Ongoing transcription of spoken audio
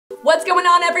What's going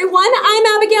on, everyone? I'm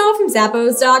Abigail from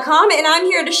Zappos.com, and I'm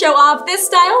here to show off this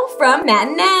style from Nat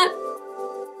and Nat.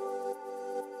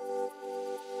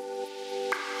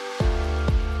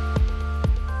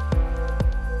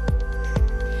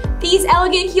 These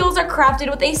elegant heels are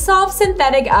crafted with a soft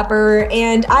synthetic upper,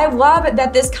 and I love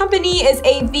that this company is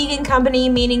a vegan company,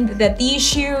 meaning that these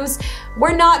shoes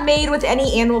were not made with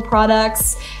any animal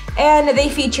products. And they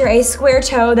feature a square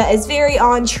toe that is very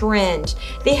on trend.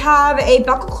 They have a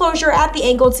buckle closure at the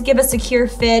ankle to give a secure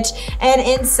fit, and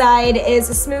inside is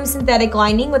a smooth synthetic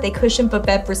lining with a cushioned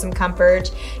footbed for some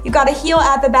comfort. You've got a heel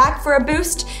at the back for a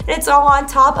boost, and it's all on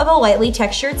top of a lightly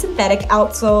textured synthetic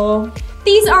outsole.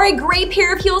 These are a great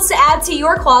pair of heels to add to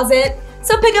your closet,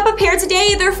 so pick up a pair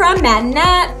today. They're from Nat and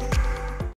Nat.